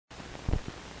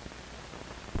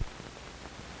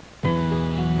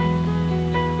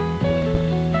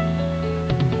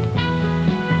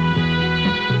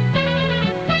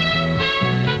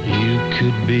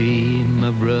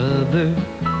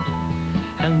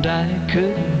and I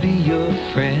could be your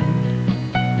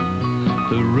friend.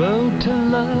 The road to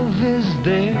love is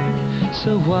there,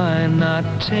 so why not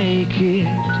take it?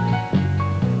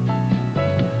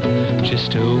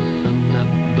 Just open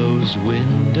up those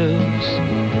windows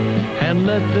and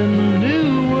let the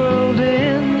new world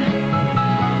in.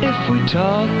 If we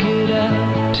talk it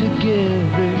out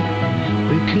together,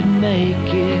 we could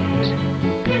make it,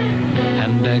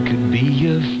 and I could be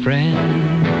your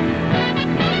friend.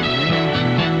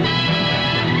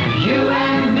 You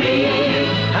and me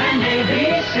and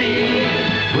ABC,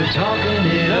 we're talking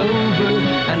it over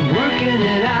and working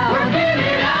it out.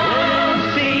 We'll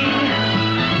see,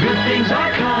 good things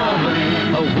are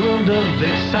coming, a world of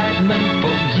excitement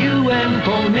for you and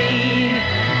for me.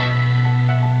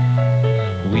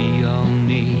 We all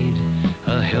need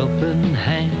a helping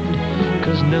hand,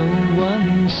 'cause no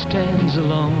one stands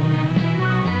alone.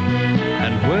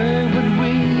 And where would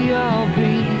we all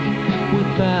be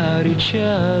without each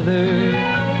other?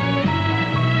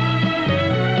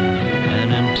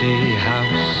 An empty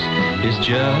house is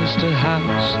just a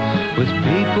house. With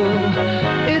people,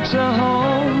 it's a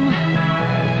home.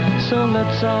 So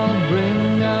let's all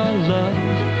bring our love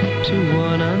to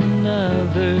one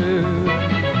another,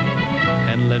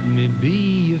 and let me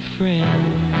be your friend.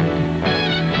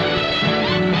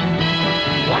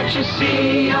 What you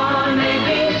see on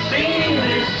ABC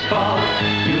this fall,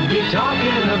 you'll be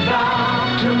talking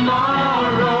about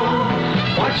tomorrow.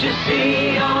 What you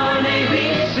see on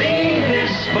ABC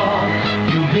this fall,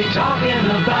 you'll be talking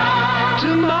about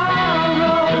tomorrow.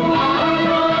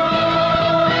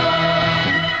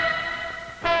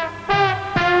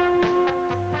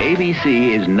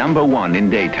 ABC is #1 in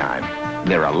daytime.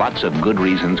 There are lots of good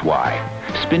reasons why.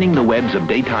 Spinning the webs of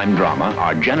daytime drama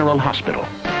are General Hospital,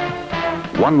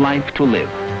 One Life to Live,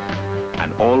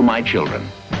 and All My Children.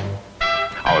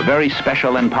 Our very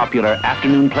special and popular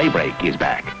afternoon play break is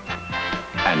back.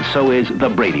 And so is The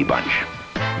Brady Bunch.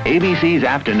 ABC's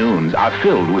afternoons are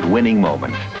filled with winning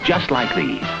moments, just like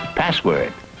these.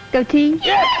 Password. Go T.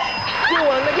 Yes! You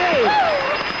won the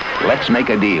game! Let's make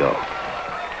a deal.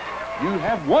 You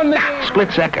have won the game!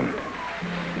 Split second.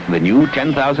 The new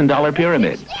 $10,000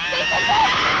 pyramid.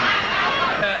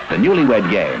 The newlywed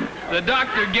game. The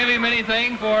doctor give him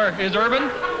anything for his urban?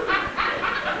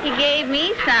 He gave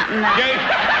me something.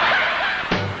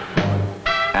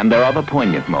 And there are the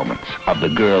poignant moments of The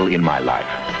Girl in My Life.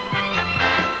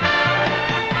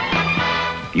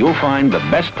 You'll find the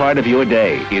best part of your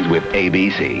day is with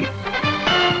ABC.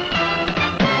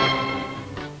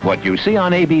 What you see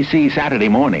on ABC Saturday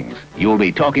mornings, you'll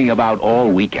be talking about all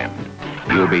weekend.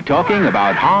 You'll be talking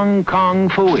about Hong Kong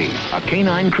Phooey, a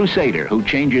canine crusader who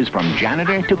changes from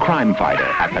janitor to crime fighter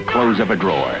at the close of a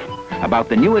drawer. About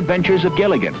the new adventures of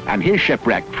Gilligan and his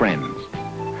shipwrecked friends.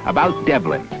 About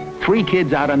Devlin, 3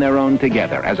 kids out on their own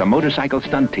together as a motorcycle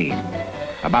stunt team.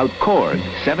 About Cord,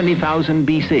 70,000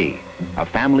 BC, a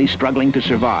family struggling to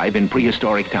survive in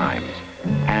prehistoric times.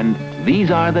 And These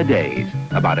Are the Days,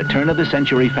 about a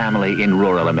turn-of-the-century family in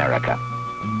rural America.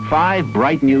 5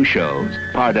 bright new shows,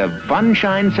 part of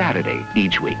Funshine Saturday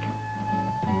each week.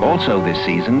 Also this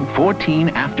season, 14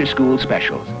 after-school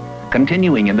specials,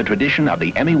 continuing in the tradition of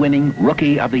the Emmy-winning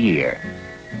Rookie of the Year.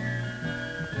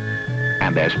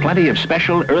 And there's plenty of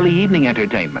special early evening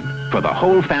entertainment for the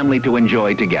whole family to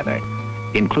enjoy together,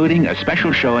 including a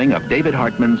special showing of David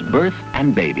Hartman's Birth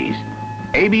and Babies.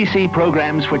 ABC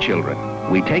programs for children.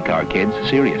 We take our kids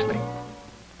seriously.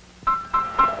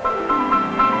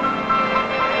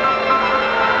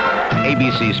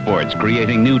 ABC Sports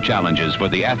creating new challenges for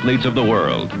the athletes of the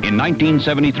world. In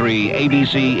 1973,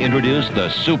 ABC introduced the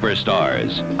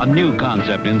Superstars, a new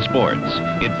concept in sports.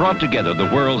 It brought together the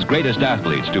world's greatest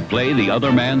athletes to play the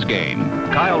other man's game.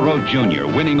 Kyle Rote Jr.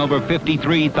 winning over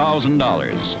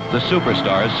 $53,000. The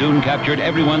Superstars soon captured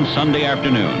everyone's Sunday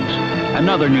afternoons.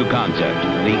 Another new concept,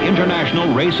 the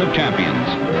International Race of Champions.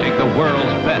 Take the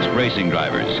world's best racing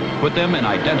drivers, put them in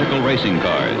identical racing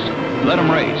cars. Let them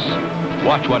race.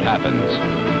 Watch what happens.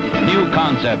 New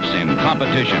concepts in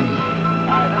competition.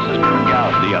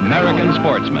 The American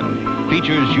Sportsman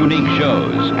features unique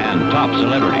shows and top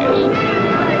celebrities.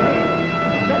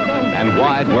 And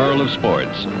Wide World of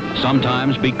Sports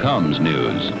sometimes becomes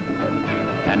news.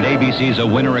 And ABC's a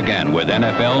winner again with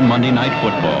NFL Monday Night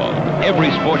Football. Every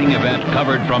sporting event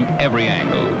covered from every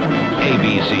angle.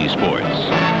 ABC Sports.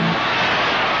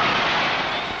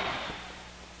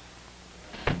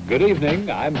 Good evening.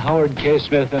 I'm Howard K.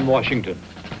 Smith in Washington.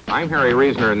 I'm Harry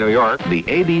Reasoner in New York. The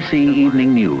ABC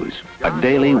Evening News, a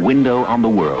daily window on the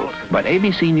world. But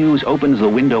ABC News opens the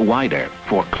window wider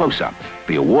for Close Up,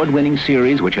 the award-winning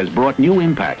series which has brought new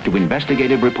impact to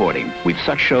investigative reporting with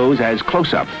such shows as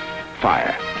Close Up,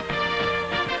 Fire.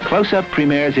 Close Up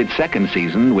premieres its second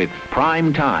season with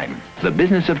Prime Time, the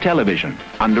business of television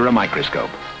under a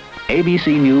microscope.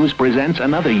 ABC News presents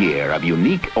another year of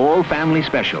unique all-family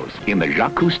specials in the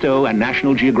Jacques Cousteau and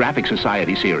National Geographic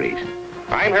Society series.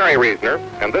 I'm Harry Reasoner,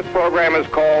 and this program is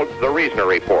called The Reasoner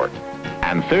Report.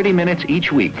 And 30 minutes each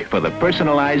week for the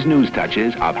personalized news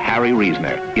touches of Harry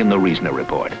Reasoner in The Reasoner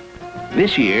Report.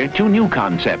 This year, 2 new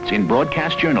concepts in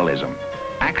broadcast journalism.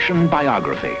 Action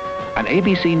biography. An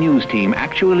ABC News team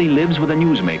actually lives with a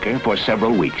newsmaker for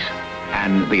several weeks.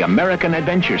 And the American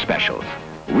Adventure Specials.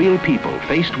 Real people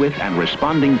faced with and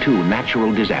responding to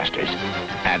natural disasters.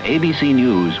 At ABC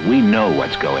News, we know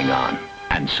what's going on.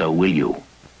 And so will you.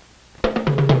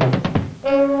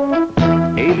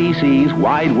 ABC's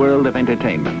Wide World of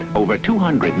Entertainment. Over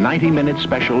 290-minute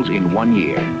specials in 1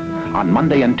 year. On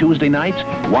Monday and Tuesday nights,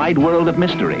 Wide World of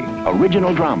Mystery.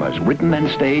 Original dramas written and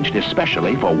staged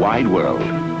especially for Wide World.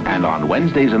 And on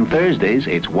Wednesdays and Thursdays,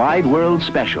 it's Wide World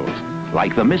specials,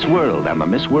 like the Miss World and the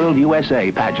Miss World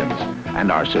USA pageants.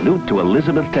 And our salute to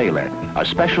Elizabeth Taylor, a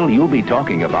special you'll be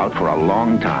talking about for a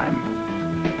long time.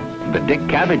 The Dick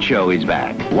Cavett Show is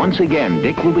back. Once again,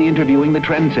 Dick will be interviewing the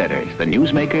trendsetters, the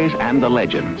newsmakers, and the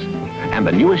legends. And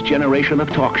the newest generation of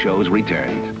talk shows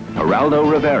returns. Geraldo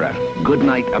Rivera, Good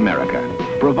Night America.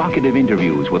 Provocative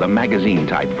interviews with a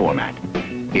magazine-type format.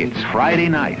 It's Friday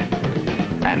night.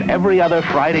 And every other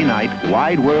Friday night,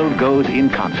 Wide World goes in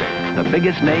concert. The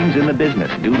biggest names in the business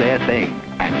do their thing,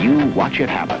 and you watch it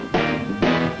happen.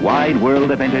 Wide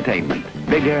World of Entertainment,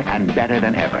 bigger and better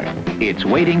than ever. It's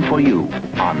waiting for you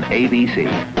on ABC.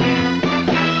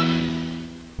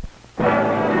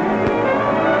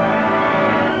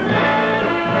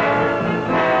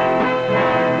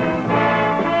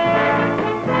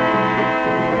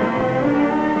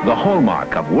 The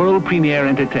hallmark of world premiere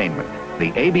entertainment,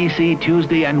 the ABC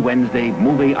Tuesday and Wednesday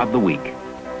Movie of the Week.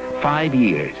 5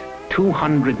 years,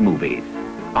 200 movies.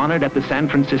 Honored at the San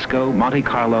Francisco, Monte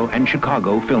Carlo, and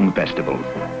Chicago film festivals.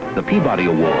 The Peabody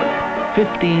Award,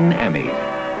 15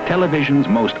 Emmys. Television's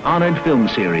most honored film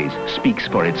series speaks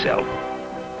for itself.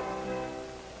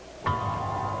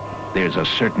 There's a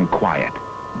certain quiet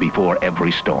before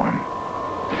every storm.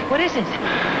 What is it?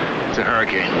 It's a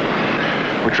hurricane.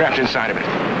 We're trapped inside of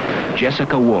it.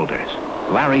 Jessica Walters,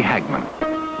 Larry Hagman,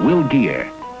 Will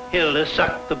Geer. Hilda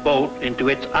sucked the boat into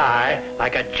its eye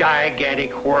like a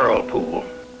gigantic whirlpool.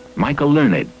 Michael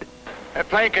Learned. That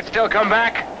plane could still come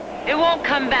back. It won't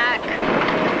come back.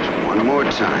 One more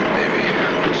time, baby.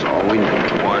 That's all we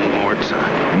need. One more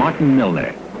time. Martin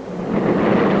Milner.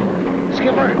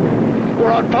 Skipper,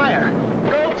 we're on fire.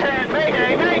 Roll 10,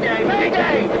 mayday, mayday,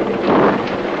 mayday!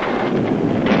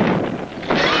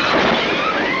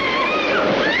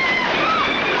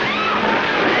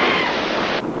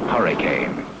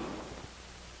 Hurricane.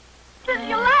 This is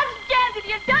your last chance. If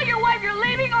you tell your wife you're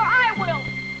leaving, or I will.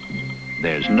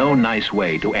 There's no nice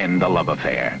way to end a love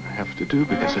affair. I have to do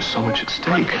because there's so much at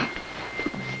stake.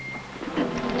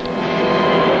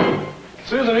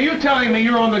 Susan, are you telling me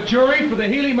you're on the jury for the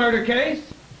Healy murder case?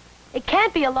 It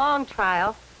can't be a long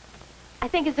trial. I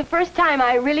think it's the first time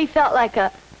I really felt like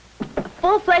a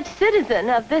full-fledged citizen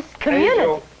of this community.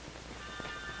 Angel.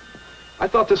 I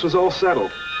thought this was all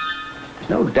settled.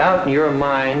 No doubt in your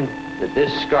mind that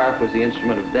this scarf was the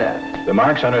instrument of death. The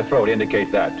marks on her throat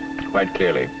indicate that quite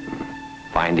clearly.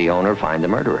 Find the owner, find the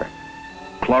murderer.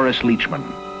 Cloris Leachman,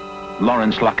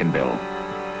 Lawrence Luckenbill.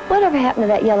 Whatever happened to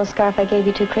that yellow scarf I gave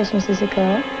you 2 Christmases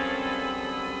ago?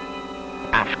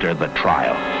 After the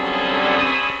trial.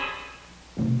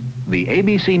 The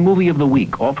ABC Movie of the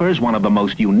Week offers one of the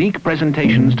most unique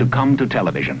presentations to come to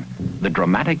television. The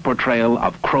dramatic portrayal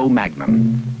of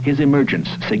Cro-Magnon. His emergence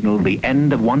signaled the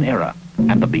end of one era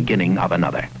and the beginning of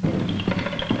another.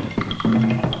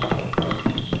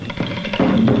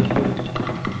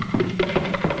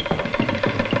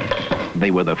 They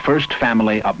were the first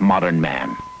family of modern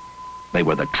man. They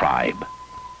were the tribe.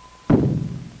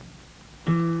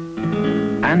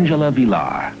 Angela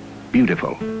Villar,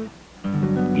 beautiful,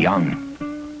 young,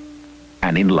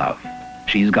 and in love.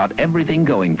 She's got everything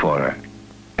going for her,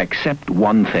 except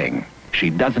one thing.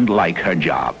 She doesn't like her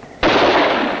job.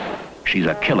 She's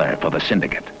a killer for the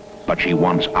syndicate, but she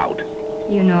wants out.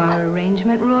 You know our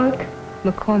arrangement, Rourke?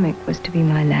 McCormick was to be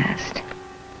my last.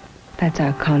 That's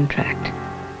our contract.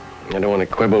 I don't want to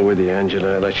quibble with you,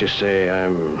 Angela. Let's just say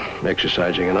I'm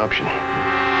exercising an option.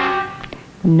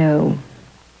 No.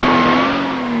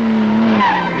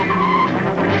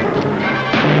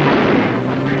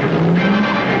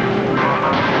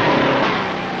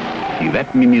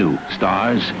 Mignot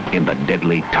stars in The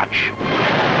Deadly Touch.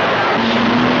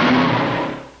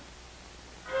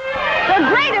 The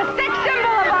greatest sex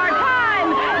symbol of our time,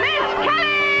 Miss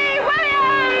Kelly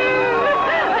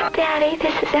Williams! Daddy,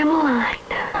 this is Emmeline.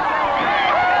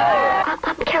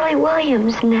 I'm Kelly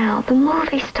Williams now, the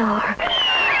movie star.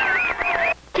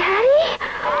 Daddy?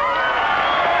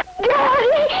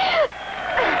 Daddy!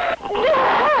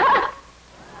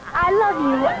 I love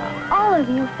you, all of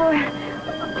you, for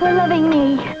loving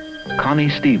me. Connie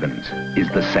Stevens is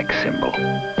the sex symbol.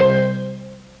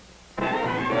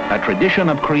 A tradition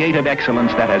of creative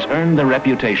excellence that has earned the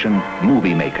reputation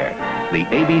Movie Maker, the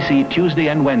ABC Tuesday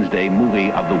and Wednesday movie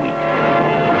of the week.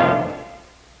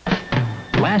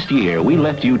 Last year, we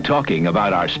left you talking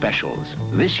about our specials.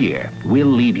 This year, we'll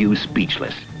leave you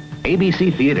speechless.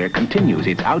 ABC Theater continues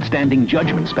its outstanding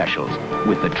judgment specials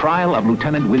with The Trial of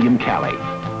Lieutenant William Calley.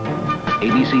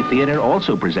 ABC Theater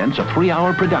also presents a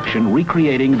 3-hour production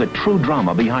recreating the true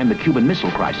drama behind the Cuban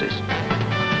Missile Crisis.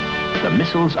 The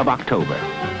Missiles of October.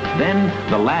 Then,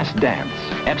 The Last Dance,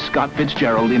 F. Scott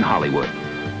Fitzgerald in Hollywood.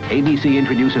 ABC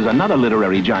introduces another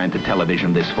literary giant to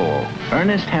television this fall,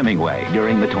 Ernest Hemingway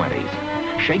during the 20s.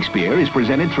 Shakespeare is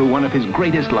presented through one of his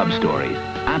greatest love stories,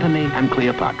 Antony and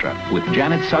Cleopatra, with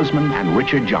Janet Sussman and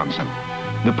Richard Johnson.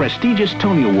 The prestigious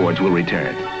Tony Awards will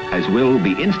return, as will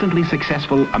the instantly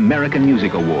successful American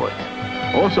Music Awards.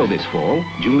 Also this fall,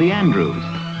 Julie Andrews,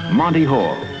 Monty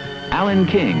Hall, Alan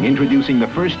King introducing the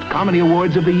first Comedy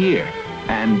Awards of the year,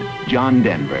 and John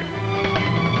Denver.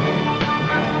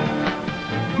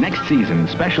 Next season,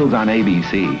 specials on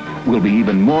ABC will be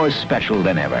even more special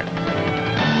than ever.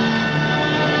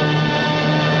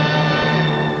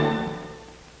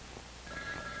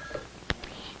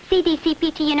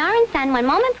 CDCPTNR and Son, one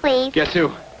moment, please. Guess who?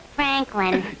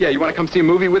 Franklin. Yeah, you want to come see a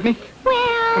movie with me?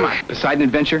 Well... Come on. Poseidon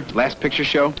Adventure, Last Picture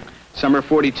Show, Summer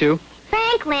 42.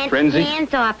 Franklin. Frenzy.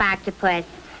 Hands off, Octopus.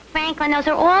 Franklin, those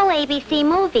are all ABC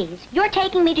movies. You're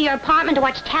taking me to your apartment to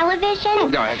watch television? Oh,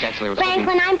 no, that's actually what I was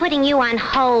Franklin, I'm putting you on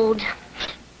hold.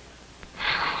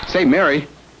 Say, Mary.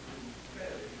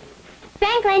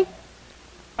 Franklin.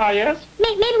 Yes?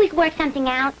 Maybe we could work something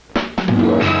out.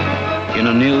 In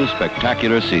a new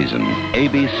spectacular season,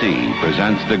 ABC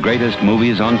presents the greatest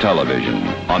movies on television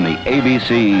on the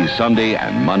ABC Sunday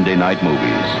and Monday night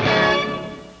movies.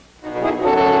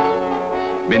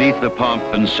 Beneath the pomp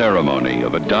and ceremony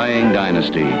of a dying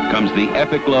dynasty comes the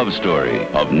epic love story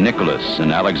of Nicholas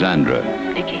and Alexandra.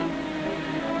 Nicky,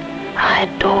 I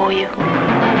adore you.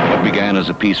 What began as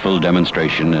a peaceful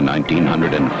demonstration in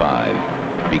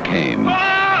 1905 became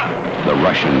the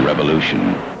Russian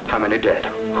Revolution. How many dead?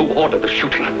 Who ordered the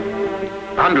shooting?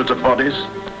 Hundreds of bodies.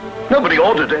 Nobody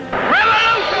ordered it.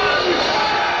 Revolution!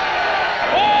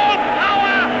 All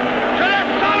power to the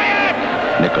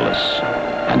Soviets! Nicholas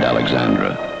and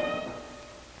Alexandra.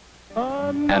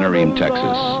 Anaheim,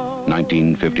 Texas,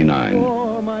 1959.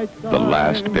 The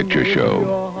Last Picture Show.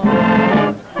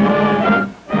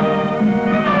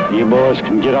 You boys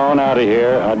can get on out of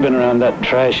here. I've been around that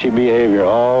trashy behavior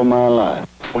all my life.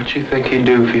 What'd you think he'd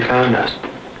do if he found us?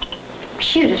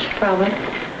 Shoot us, probably.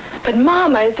 But,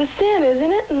 Mama, it's a sin,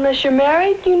 isn't it? Unless you're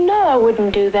married, you know I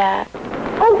wouldn't do that.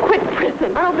 Oh, quit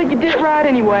prison. I don't think you did it right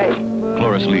anyway.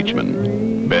 Cloris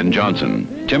Leachman, Ben Johnson,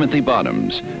 Timothy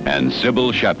Bottoms, and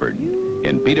Sybil Shepherd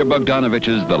in Peter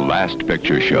Bogdanovich's The Last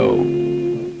Picture Show.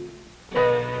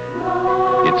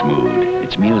 It's mood,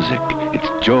 it's music, it's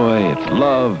joy, it's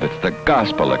love, it's the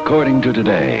gospel according to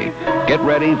today. Get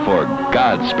ready for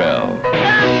Godspell.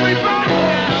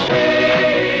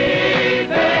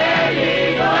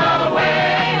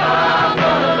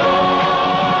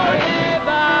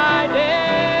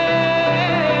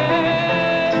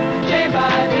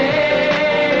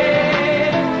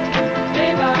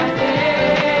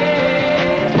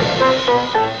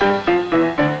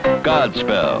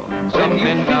 Godspell.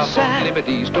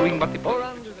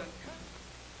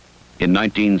 In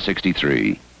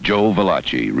 1963, Joe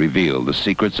Valachi revealed the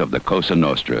secrets of the Cosa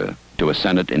Nostra to a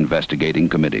Senate investigating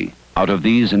committee. Out of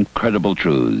these incredible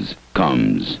truths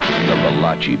comes the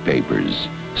Valachi Papers,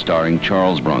 starring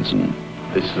Charles Bronson.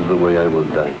 This is the way I will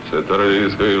die. If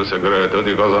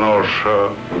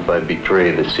I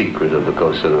betray the secret of the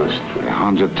Cosa Nostra.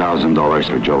 $100,000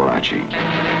 for Joe Valachi.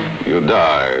 You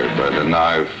die by the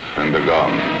knife and the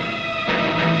gun.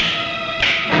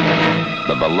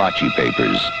 The Valachi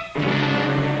Papers.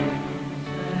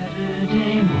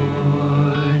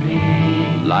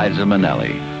 Liza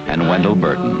Minnelli and Wendell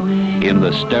Burton in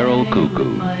The Sterile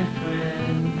Cuckoo.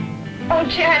 Oh,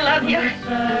 Jerry, I love you.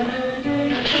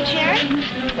 Hey, Jerry,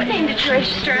 what name did you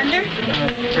register under?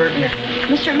 Burton.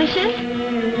 Mr. and Mrs.?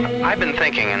 I've been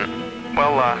thinking, and,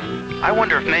 well, I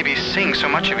wonder if maybe seeing so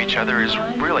much of each other is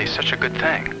really such a good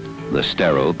thing. The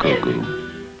sterile cuckoo.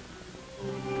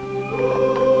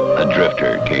 A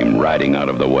drifter came riding out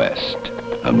of the west.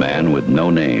 A man with no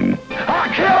name. I'll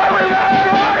kill every man!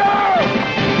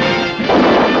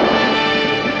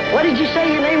 What did you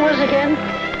say your name was again?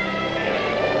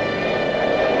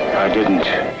 I didn't.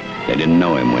 They didn't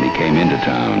know him when he came into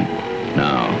town.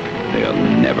 Now, they'll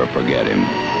never forget him.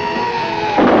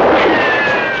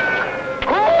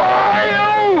 Who are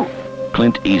you?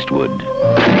 Clint Eastwood.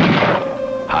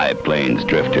 High Plains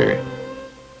drifter.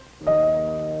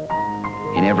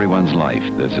 In everyone's life,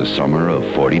 there's a summer of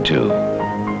 42.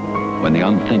 When the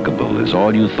unthinkable is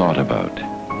all you thought about.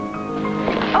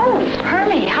 Oh,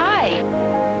 Hermie, hi.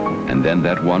 And then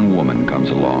that one woman comes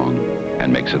along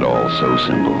and makes it all so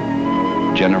simple.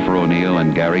 Jennifer O'Neill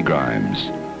and Gary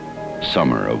Grimes.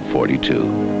 Summer of 42.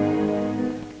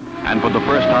 And for the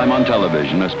first time on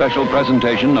television, a special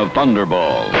presentation of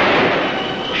Thunderball.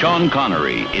 Sean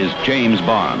Connery is James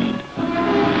Bond.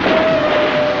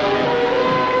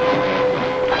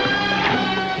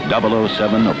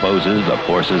 007 opposes the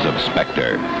forces of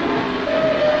Spectre.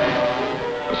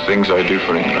 The things I do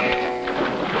for England.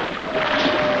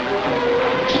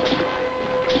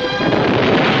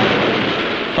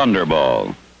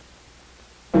 Thunderball.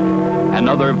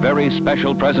 Another very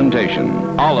special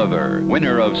presentation. Oliver,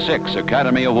 winner of 6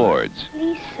 Academy Awards.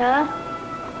 Please, sir,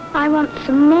 I want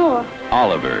some more.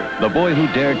 Oliver, the boy who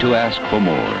dared to ask for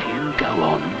more. If you go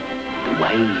on the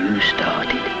way you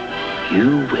started,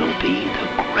 you will be the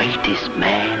greatest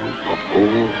man of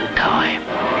all time.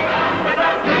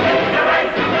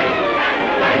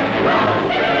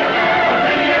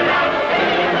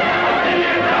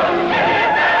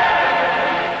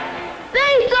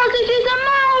 These sausages are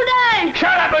mouldy!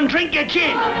 Shut up and drink your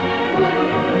gin!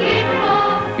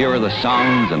 Here are the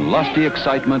sounds and lusty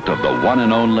excitement of the one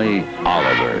and only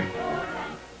Oliver.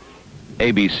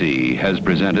 ABC has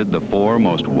presented the 4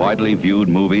 most widely viewed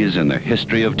movies in the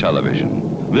history of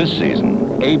television. This season,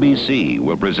 ABC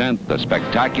will present the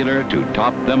spectacular to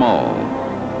top them all.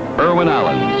 Irwin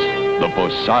Allen's The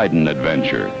Poseidon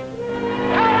Adventure.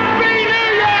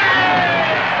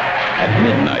 At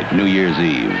midnight, New Year's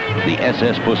Eve, the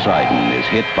SS Poseidon is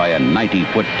hit by a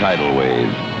 90-foot tidal wave.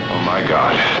 Oh, my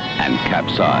God. And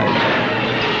capsized.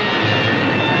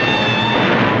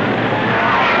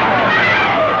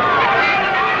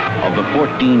 Of the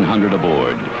 1,400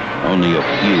 aboard, only a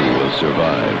few will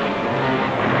survive.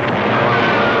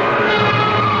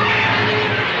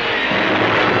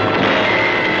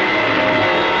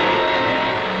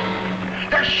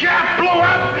 The shaft blew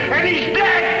up, and he's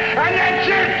dead, and that's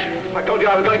it! I told you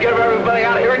I was going to get everybody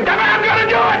out of here, and damn it, I'm going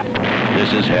to do it!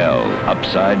 This is hell,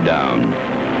 upside down.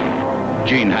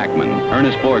 Gene Hackman,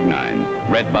 Ernest Borgnine,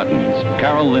 Red Buttons,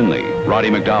 Carol Lindley, Roddy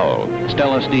McDowell,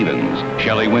 Stella Stevens,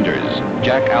 Shelley Winters,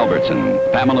 Jack Albertson,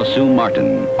 Pamela Sue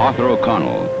Martin, Arthur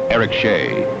O'Connell, Eric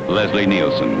Shea, Leslie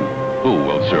Nielsen. Who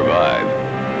will survive?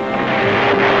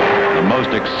 The most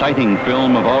exciting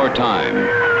film of our time,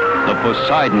 The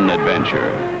Poseidon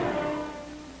Adventure.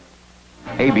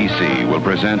 ABC will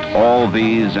present all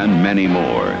these and many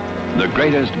more. The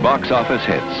greatest box office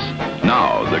hits.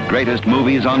 Now, the greatest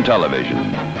movies on television.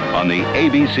 On the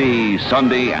ABC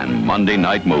Sunday and Monday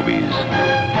night movies.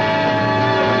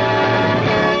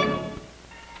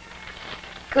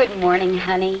 Good morning,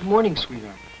 honey. Morning,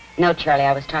 sweetheart. No, Charlie,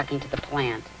 I was talking to the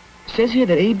plant. It says here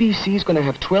that ABC's going to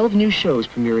have 12 new shows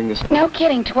premiering this month. No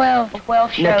kidding, 12 shows.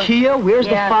 Nakia, Where's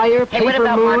the Fire, Hey, what Paper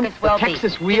about Moon, Marcus the Welby?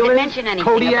 Texas Did Wheelers, they mention anything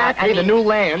Kodiak, about, The New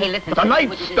Land, Hey, listen, The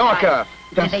Night Stalker,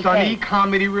 the Did they Sonny say?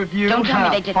 Comedy Revue. Don't tell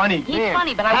me they did. Funny. He's Man.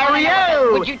 funny, but I want to know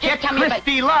Ariel, would you just get tell me about...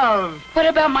 Christie Love. What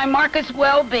about my Marcus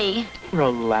Welby?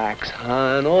 Relax,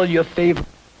 hon. All your favorite...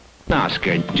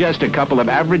 Oscar, just a couple of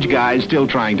average guys still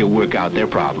trying to work out their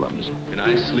problems. Can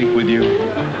I sleep with you?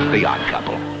 The Odd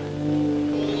Couple.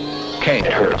 Kate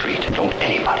Repeat, don't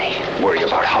anybody worry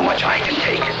about how much I can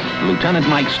take. Lieutenant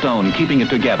Mike Stone keeping it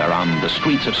together on the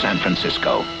streets of San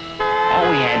Francisco.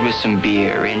 All we had was some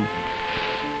beer in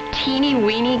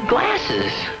teeny-weeny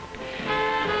glasses.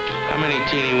 How many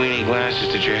teeny-weeny glasses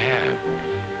did you have?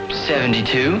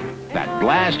 72. That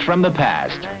blast from the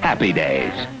past. Happy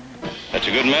days. That's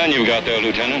a good man you've got there,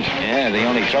 Lieutenant. Yeah, the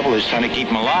only trouble is trying to keep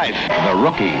him alive. The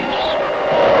Rookies.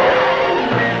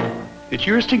 It's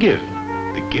yours to give.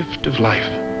 The gift of life.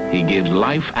 He gives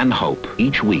life and hope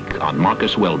each week on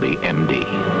Marcus Welby, M.D.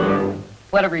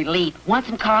 What a relief. Want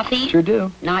some coffee? Sure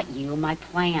do. Not you, my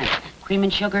plant. Cream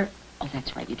and sugar? Oh,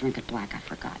 that's right. You drink it black. I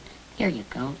forgot. Here you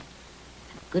go. Have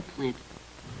a good plant.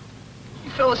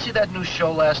 You fellas see that new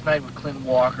show last night with Clint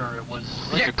Walker? It was...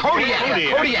 Yeah, Kodiak.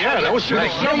 Yeah, that was the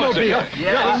snowmobile.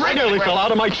 Yeah, I nearly fell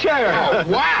out of my chair. Oh,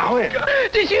 wow.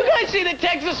 Did you guys see the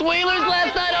Texas Whalers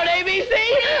last night on ABC?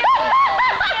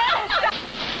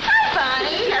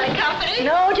 Fine. You having company?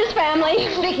 No, just family.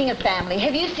 Speaking of family,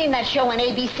 have you seen that show on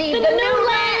ABC? The New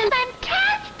Land.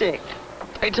 Fantastic.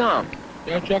 Hey, Tom.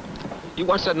 Yeah, Chuck? You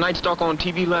watched that Night Stalker on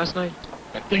TV last night?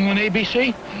 That thing on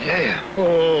ABC? Yeah.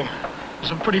 Oh,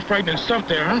 some pretty frightening stuff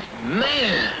there, huh?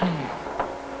 Man.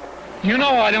 You know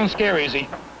I don't scare easy.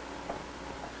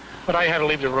 But I had to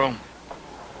leave the room.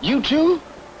 You too?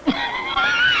 What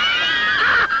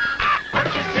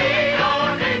you see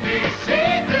on ABC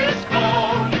this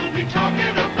fall, you'll be talking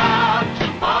about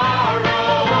tomorrow.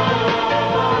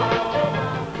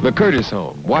 The Curtis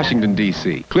home, Washington,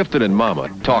 D.C. Clifton and Mama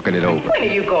talking it over. When are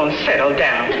you going to settle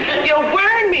down? You're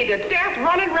wearing me to death,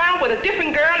 running around with a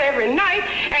different girl every night,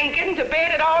 and getting to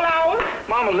bed at all hours.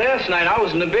 Mama, last night I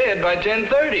was in the bed by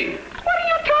 10:30. What are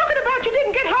you talking about? You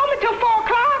didn't get home until 4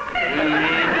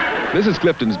 o'clock. This is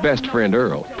Clifton's best friend,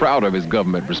 Earl, proud of his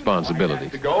government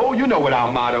responsibilities. Go, you know what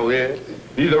our motto is.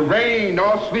 Neither rain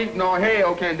nor sleet nor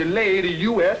hail can delay the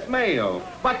U.S. mail.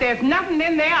 But there's nothing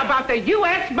in there about the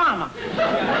U.S. bomber.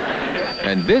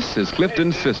 And this is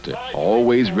Clifton's sister,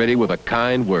 always ready with a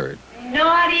kind word.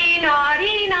 Naughty,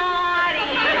 naughty,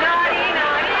 naughty, naughty,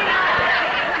 naughty,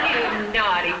 naughty. You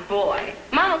naughty boy.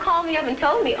 Mama called me up and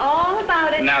told me all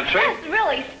about it. Now, Trick? That's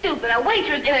really stupid. A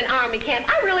waitress in an army camp.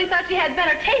 I really thought she had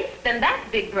better taste than that,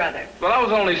 big brother. Well, I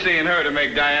was only seeing her to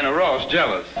make Diana Ross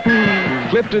jealous.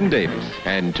 Clifton Davis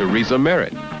and Teresa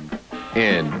Merritt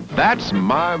in That's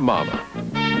My Mama.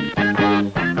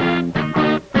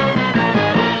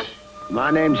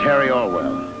 My name's Harry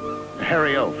Orwell.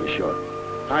 Harry O for short.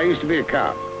 I used to be a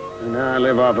cop. And now I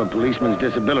live off a policeman's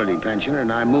disability pension,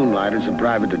 and I moonlight as a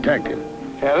private detective.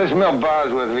 Yeah, this is Mill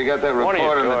Bosworth. Have you got that What are you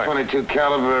report on the doing? 22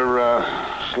 caliber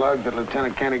slug that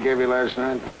Lieutenant Kenny gave you last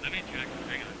night?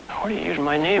 What are you using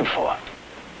my name for?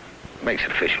 Makes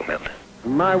it official, Milton.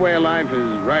 My way of life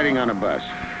is riding on a bus,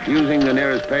 using the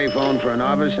nearest payphone for an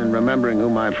office, and remembering who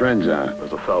my friends are. There's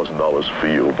 $1,000 for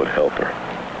you, but help her.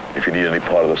 If you need any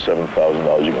part of the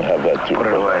 $7,000, you can have that too. Put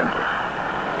it away.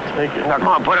 Thank you. Now, come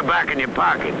on, put it back in your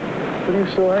pocket. What are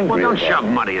you so angry Well, don't about? shove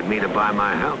money at me to buy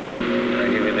my help. Did I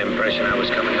give you the impression I was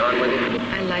coming on with you?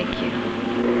 I like you.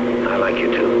 I like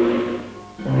you, too.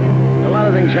 A lot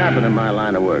of things happen in my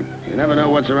line of work. You never know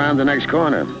what's around the next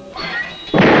corner.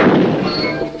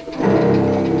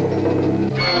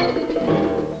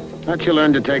 Don't you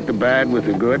learn to take the bad with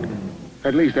the good?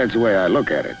 At least that's the way I look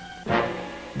at it.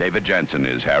 David Jansen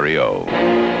is Harry O.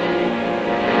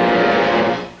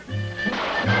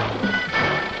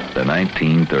 The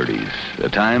 1930s, a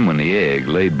time when the egg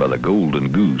laid by the golden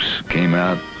goose came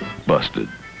out busted.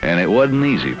 And it wasn't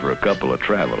easy for a couple of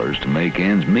travelers to make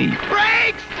ends meet.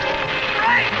 Brakes!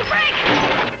 Brakes!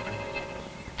 Brakes!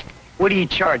 What do you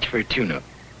charge for a tune-up?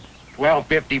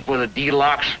 $12.50 for the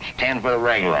deluxe, $10 for the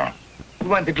regular. We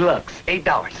want the deluxe,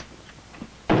 $8.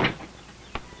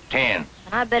 10.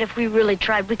 I bet if we really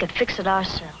tried, we could fix it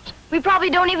ourselves. We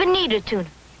probably don't even need a tuna.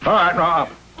 All right, Rob.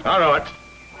 I'll do it.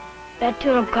 That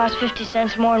tuna costs 50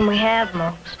 cents more than we have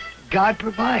most. God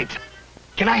provides.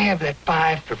 Can I have that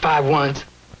 5 for 5 ones?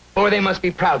 Or they must be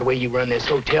proud of the way you run this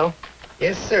hotel.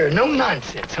 Yes, sir. No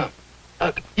nonsense, huh?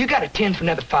 You got a 10 for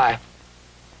another 5.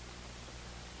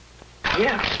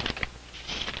 Yeah.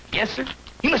 Yes, sir.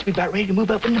 You must be about ready to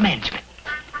move up into management.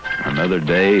 Another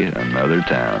day, another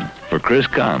town. For Chris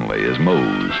Conley as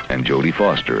Mose and Jodie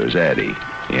Foster as Addie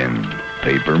in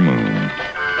Paper Moon.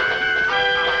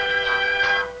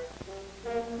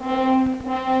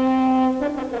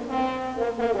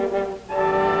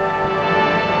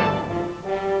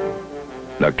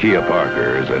 Nakia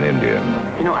Parker is an Indian.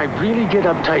 You know, I really get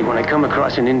uptight when I come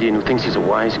across an Indian who thinks he's a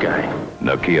wise guy.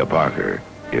 Nakia Parker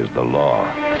is the law.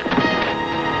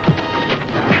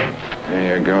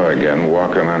 There you go again,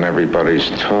 walking on everybody's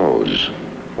toes.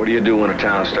 What do you do when a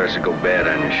town starts to go bad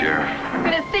on you, Sheriff? I'm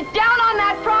gonna sit down on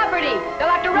that property. They'll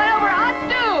have to run over us,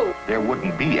 too. There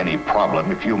wouldn't be any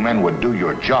problem if you men would do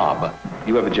your job.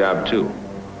 You have a job, too.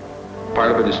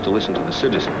 Part of it is to listen to the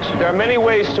citizens. There are many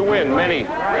ways to win, many. We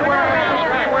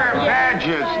wear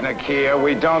badges, Nakia.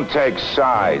 We don't take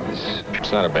sides.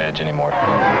 It's not a badge anymore.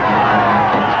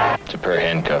 It's a pair of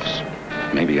handcuffs.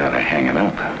 Maybe you ought to hang it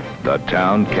up. The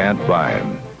town can't buy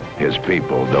him. His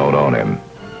people don't own him.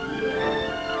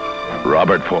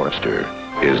 Robert Forster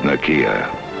is Nakia.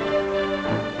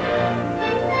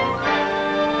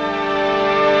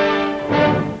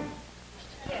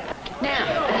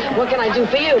 Now, what can I do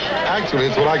for you? Actually,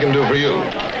 it's what I can do for you.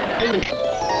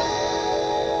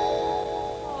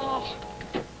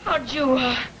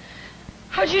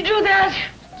 How'd you do that?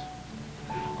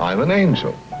 I'm an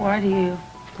angel. Why do you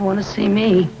want to see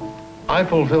me? I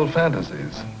fulfill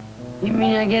fantasies. You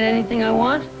mean I get anything I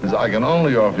want? I can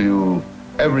only offer you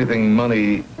everything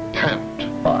money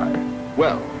can't buy.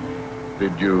 Well,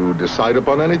 did you decide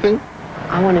upon anything?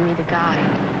 I want to meet a guy.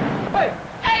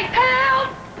 Hey,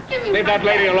 pal! Give me Leave that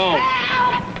lady alone.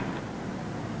 Pal!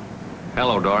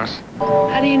 Hello, Doris.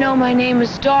 How do you know my name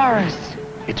is Doris?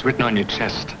 It's written on your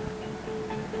chest.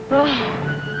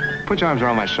 Oh, Put your arms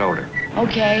around my shoulder.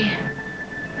 okay.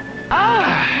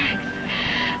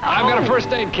 I've got a first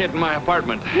aid kit in my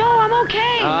apartment. No, I'm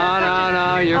okay.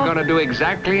 No. You're going to do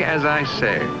exactly as I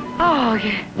say. Oh,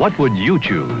 okay. What would you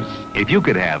choose if you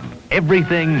could have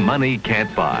everything money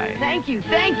can't buy? Thank you,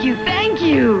 thank you, thank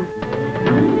you.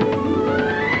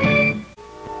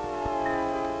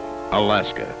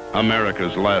 Alaska,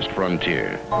 America's last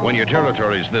frontier. When your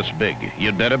territory's this big,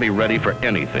 you'd better be ready for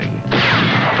anything.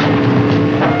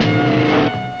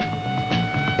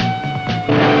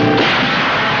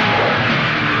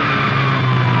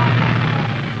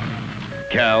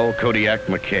 Cal Kodiak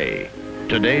McKay.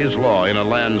 Today's law in a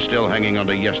land still hanging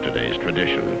onto yesterday's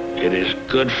tradition. It is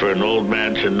good for an old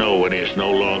man to know when he's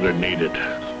no longer needed.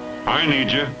 I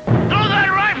need you. Throw that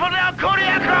rifle down,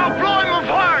 Kodiak, or I'll blow him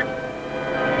apart!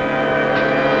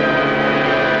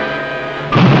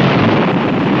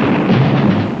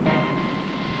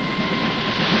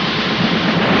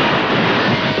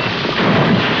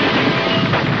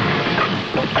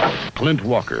 Clint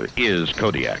Walker is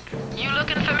Kodiak. You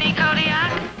looking for me,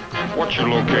 Kodiak? What's your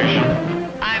location?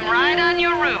 I'm right on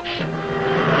your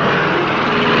roof.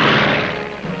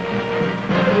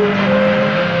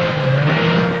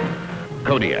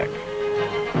 Kodiak.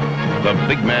 The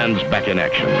big man's back in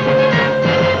action.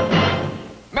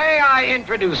 May I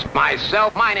introduce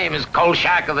myself? My name is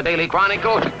Kolchak of the Daily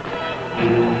Chronicle.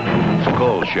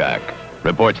 Kolchak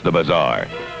reports the bizarre,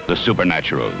 the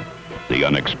supernatural, the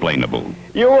unexplainable.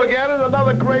 You again in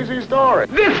another crazy story.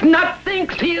 This nut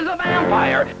thinks he is a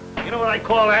vampire. You know what I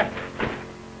call that?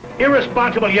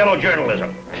 Irresponsible yellow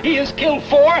journalism. He has killed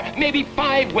 4, maybe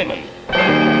 5 women.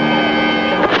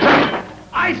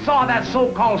 I saw that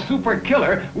so-called super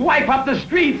killer wipe up the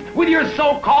streets with your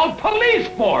so-called police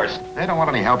force. They don't want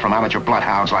any help from amateur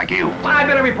bloodhounds like you. I've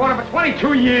been a reporter for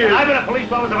 22 years. I've been a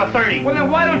police officer for 30. Well, then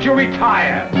why don't you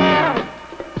retire?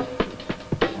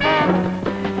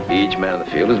 Each man in the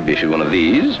field is issued one of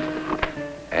these,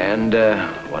 and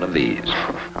one of these.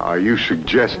 Are you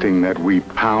suggesting that we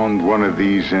pound one of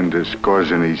these into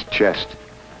Skorzeny's chest?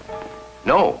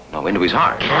 No, into his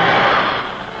heart.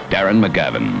 Darren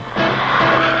McGavin,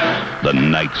 the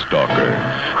Night Stalker.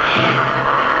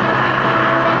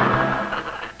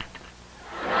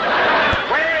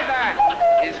 Where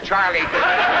that is Charlie?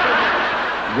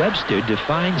 Webster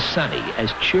defines Sonny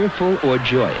as cheerful or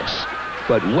joyous,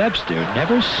 but Webster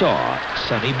never saw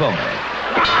Sonny Bono.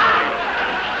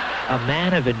 A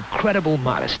man of incredible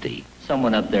modesty.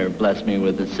 Someone up there blessed me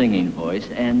with a singing voice,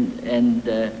 and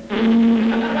A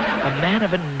man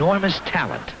of enormous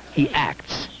talent. He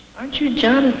acts. Aren't you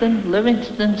Jonathan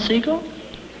Livingston Seagull?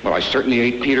 Well, I certainly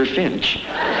ain't Peter Finch.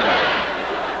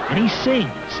 And he sings.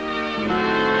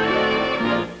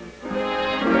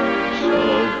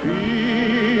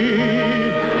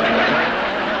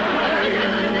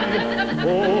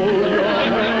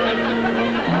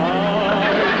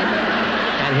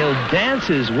 And he'll dance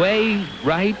his way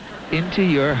right into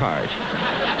your heart.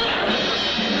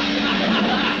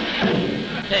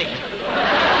 Hey.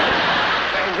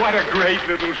 What a great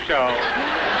little show.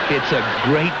 It's a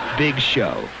great big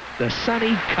show. The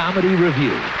Sonny Comedy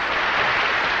Revue.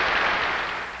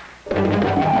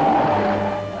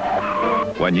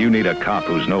 When you need a cop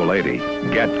who's no lady,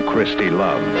 get Christie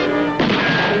Love.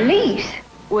 Police?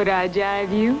 Would I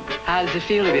jive you? How does it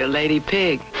feel to be a lady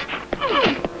pig?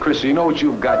 Chrissy, you know what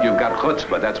you've got? You've got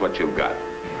chutzpah. That's what you've got.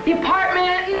 The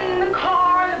apartment, the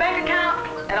car, the bank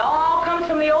account, it all comes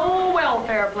from the old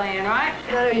welfare plan, right?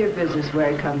 None of your business where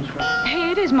it comes from.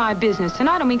 Hey, it is my business, and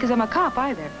I don't mean because I'm a cop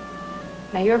either.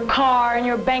 Now, your car and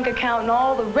your bank account and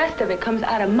all the rest of it comes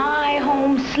out of my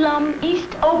home slum, East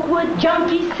Oakwood,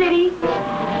 Junkie City.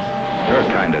 Your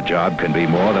kind of job can be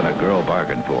more than a girl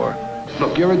bargained for.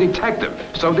 Look, you're a detective,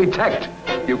 so detect.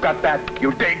 You got that?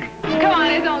 You dig? Come on,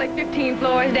 it's only 15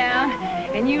 floors down,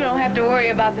 and you don't have to worry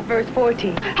about the first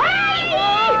 14.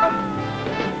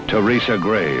 Teresa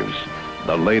Graves,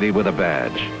 the lady with a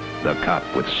badge, the cop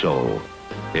with soul.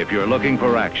 If you're looking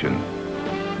for action,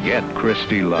 get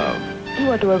Christie Love. You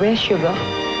want to arrest Sugar?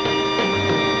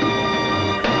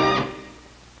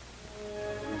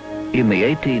 In the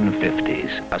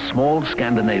 1850s, a small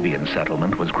Scandinavian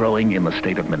settlement was growing in the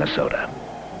state of Minnesota.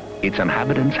 Its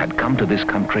inhabitants had come to this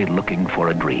country looking for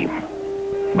a dream.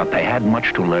 But they had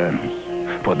much to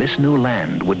learn, for this new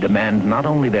land would demand not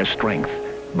only their strength,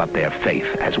 but their faith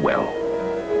as well.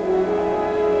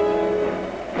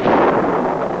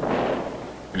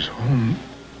 Is home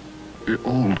the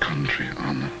old country,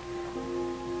 Anna?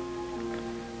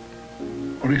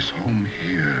 Or is home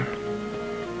here?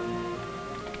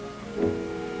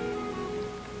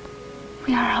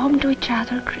 We are home to each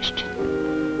other, Christian.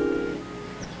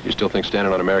 You still think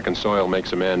standing on American soil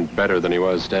makes a man better than he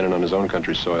was standing on his own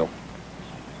country's soil?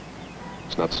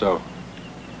 It's not so.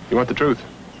 You want the truth?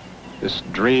 This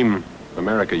dream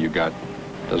America you got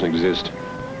doesn't exist.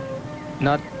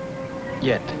 Not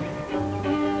yet.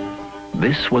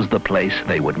 This was the place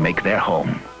they would make their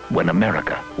home when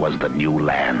America was the new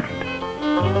land.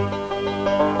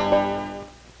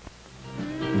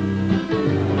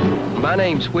 My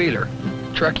name's Wheeler,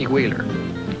 Truckee Wheeler.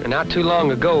 And not too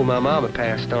long ago, my mama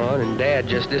passed on and Dad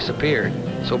just disappeared.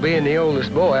 So being the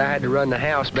oldest boy, I had to run the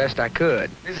house best I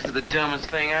could. This is the dumbest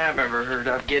thing I've ever heard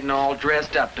of, getting all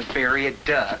dressed up to bury a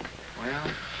duck.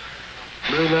 Well,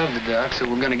 Blue loved the duck, so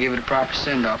we're gonna give it a proper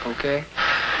send-off, okay?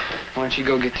 Why don't you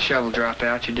go get the shovel drop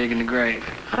out, you're digging the grave.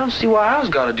 I don't see why I was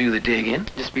gonna do the digging.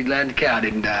 Just be glad the cow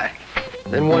didn't die.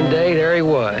 Then one day, there he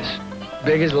was,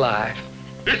 big as life.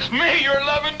 It's me, your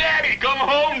loving daddy. Come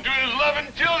home to his loving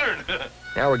children.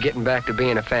 Now we're getting back to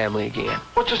being a family again.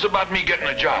 What's this about me getting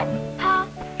a job? Pa,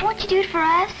 won't you do it for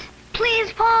us?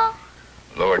 Please, Pa.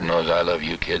 Lord knows I love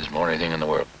you kids more than anything in the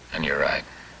world. And you're right.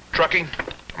 Truckee,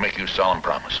 I'll make you a solemn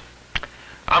promise.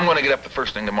 I'm going to get up the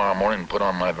first thing tomorrow morning and put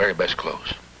on my very best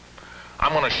clothes.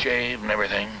 I'm going to shave and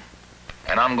everything.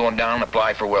 And I'm going down and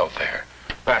apply for welfare.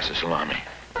 Pass the salami.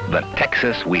 The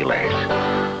Texas Wheelers.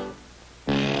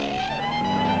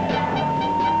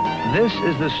 This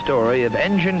is the story of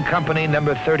Engine Company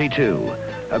number 32,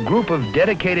 a group of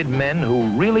dedicated men who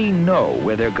really know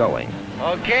where they're going.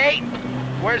 Okay,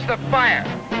 where's the fire?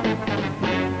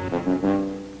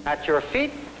 At your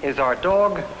feet is our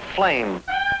dog, Flame.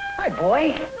 Hi,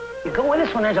 boy. You go with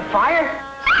us when there's a fire?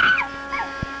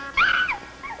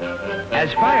 As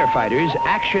firefighters,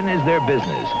 action is their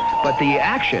business, but the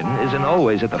action isn't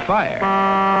always at the fire.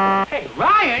 Hey,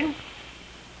 Ryan!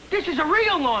 This is a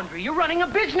real laundry. You're running a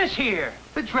business here.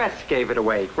 The dress gave it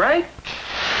away, right?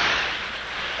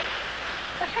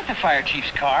 That's not the fire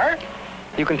chief's car.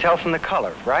 You can tell from the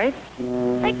color, right?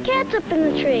 That cat's up in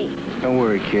the tree. Don't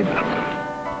worry, kid. Good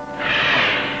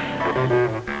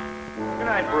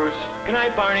night, Bruce. Good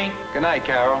night, Barney. Good night,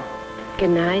 Carol. Good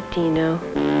night, Dino.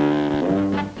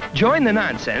 Join the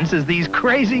nonsense as these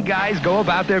crazy guys go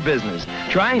about their business,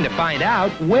 trying to find out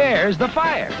where's the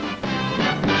fire.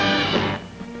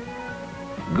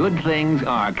 Good things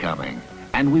are coming,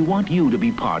 and we want you to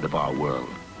be part of our world.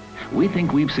 We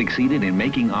think we've succeeded in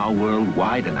making our world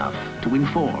wide enough to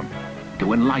inform,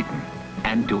 to enlighten,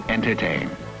 and to entertain.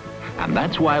 And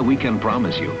that's why we can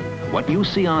promise you, what you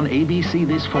see on ABC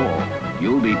this fall,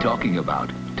 you'll be talking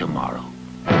about tomorrow.